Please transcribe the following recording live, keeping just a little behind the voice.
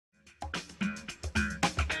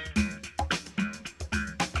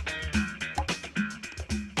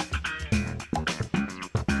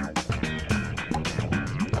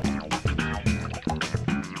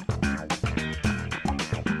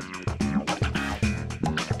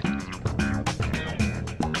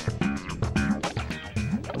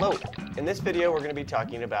Hello! In this video we're going to be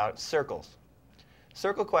talking about circles.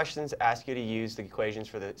 Circle questions ask you to use the equations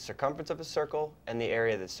for the circumference of a circle and the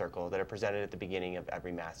area of the circle that are presented at the beginning of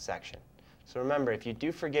every math section. So remember, if you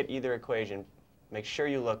do forget either equation, make sure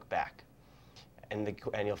you look back. And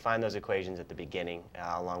you'll find those equations at the beginning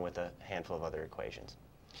along with a handful of other equations.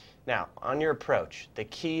 Now, on your approach, the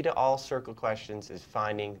key to all circle questions is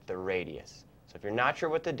finding the radius. So if you're not sure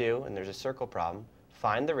what to do and there's a circle problem,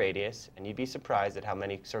 find the radius, and you'd be surprised at how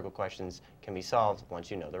many circle questions can be solved once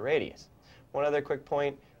you know the radius. One other quick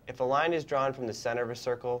point, if a line is drawn from the center of a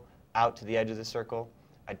circle out to the edge of the circle,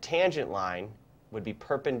 a tangent line would be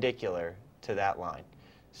perpendicular to that line.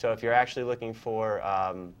 So if you're actually looking for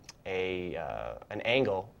an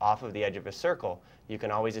angle off of the edge of a circle, you can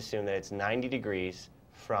always assume that it's 90 degrees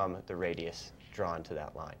from the radius drawn to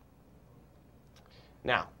that line.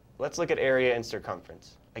 Now, let's look at area and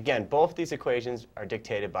circumference. Again, both these equations are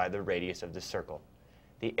dictated by the radius of the circle.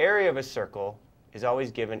 The area of a circle is always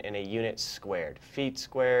given in a unit squared, feet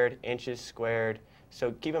squared, inches squared.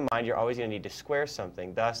 So keep in mind you're always going to need to square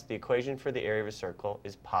something. Thus, the equation for the area of a circle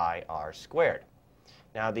is pi r squared.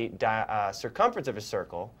 Now, the circumference of a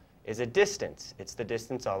circle is a distance. It's the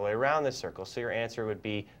distance all the way around the circle. So your answer would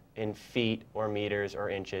be in feet or meters or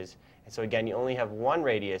inches. And so again, you only have one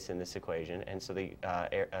radius in this equation, and so the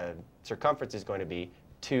circumference is going to be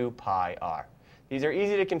 2 pi r. These are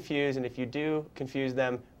easy to confuse, and if you do confuse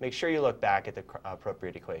them, make sure you look back at the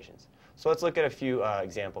appropriate equations. So let's look at a few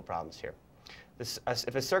example problems here.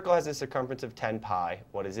 If a circle has a circumference of 10 pi,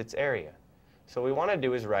 what is its area? So what we want to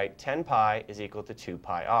do is write 10 pi is equal to 2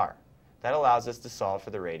 pi r. That allows us to solve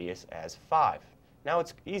for the radius as 5. Now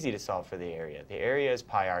it's easy to solve for the area. The area is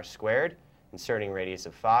pi r squared. Inserting radius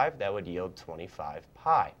of 5, that would yield 25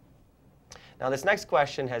 pi. Now this next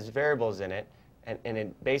question has variables in it, and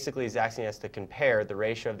it basically is asking us to compare the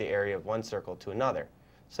ratio of the area of one circle to another.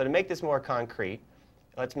 So to make this more concrete,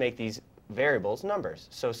 let's make these variables numbers.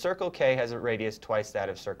 So circle K has a radius twice that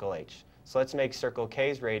of circle H. So let's make circle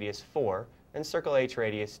K's radius 4 and circle H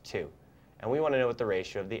radius 2. And we want to know what the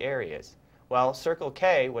ratio of the area is. Well, circle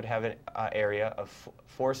K would have an area of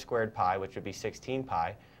 4 squared pi, which would be 16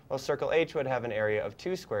 pi, while circle H would have an area of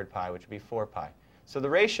 2 squared pi, which would be 4 pi. So the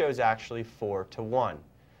ratio is actually 4 to 1.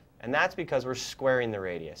 And that's because we're squaring the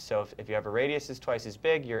radius. So if you have a radius that's twice as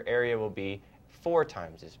big, your area will be 4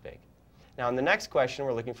 times as big. Now in the next question,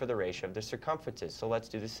 we're looking for the ratio of the circumferences. So let's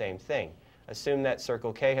do the same thing. Assume that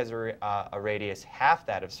circle K has a radius half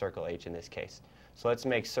that of circle H in this case. So let's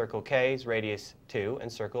make circle K's radius 2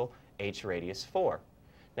 and circle H radius 4.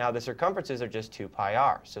 Now the circumferences are just 2 pi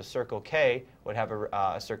r. So circle K would have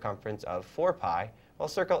a circumference of 4 pi, while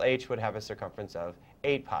circle H would have a circumference of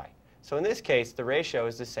 8 pi. So in this case, the ratio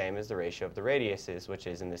is the same as the ratio of the radiuses, which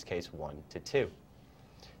is in this case 1 to 2.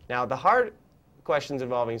 Now the hard questions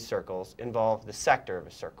involving circles involve the sector of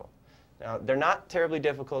a circle. Now they're not terribly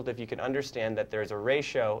difficult if you can understand that there's a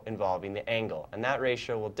ratio involving the angle, and that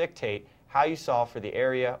ratio will dictate how you solve for the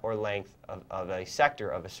area or length of a sector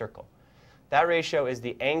of a circle. That ratio is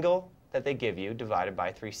the angle that they give you divided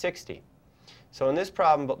by 360. So in this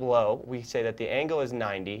problem below, we say that the angle is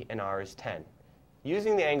 90 and r is 10.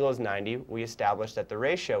 Using the angle as 90, we establish that the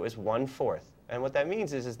ratio is 1/4. And what that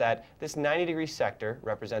means is that this 90-degree sector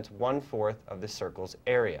represents 1/4 of the circle's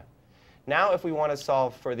area. Now if we want to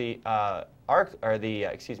solve for the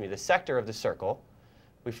the sector of the circle,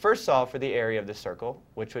 we first solve for the area of the circle,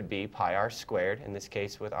 which would be pi r squared. In this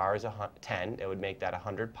case, with r is 10, it would make that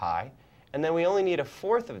 100 pi. And then we only need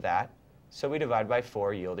 1/4 of that, so we divide by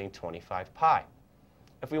 4, yielding 25 pi.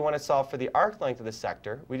 If we want to solve for the arc length of the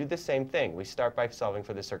sector, we do the same thing. We start by solving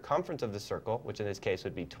for the circumference of the circle, which in this case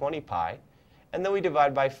would be 20 pi, and then we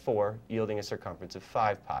divide by 4, yielding a circumference of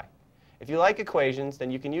 5 pi. If you like equations, then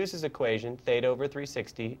you can use this equation, theta over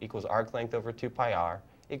 360 equals arc length over 2 pi r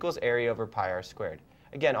equals area over pi r squared.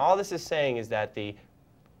 Again, all this is saying is that the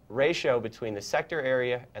ratio between the sector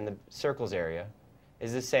area and the circle's area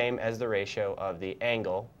is the same as the ratio of the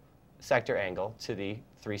angle, sector angle, to the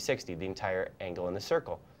 360, the entire angle in the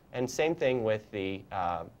circle. And same thing with the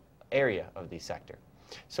area of the sector.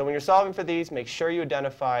 So when you're solving for these, make sure you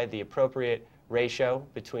identify the appropriate ratio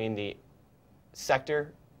between the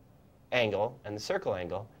sector angle and the circle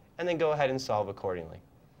angle, and then go ahead and solve accordingly.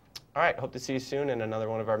 All right, hope to see you soon in another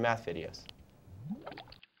one of our math videos.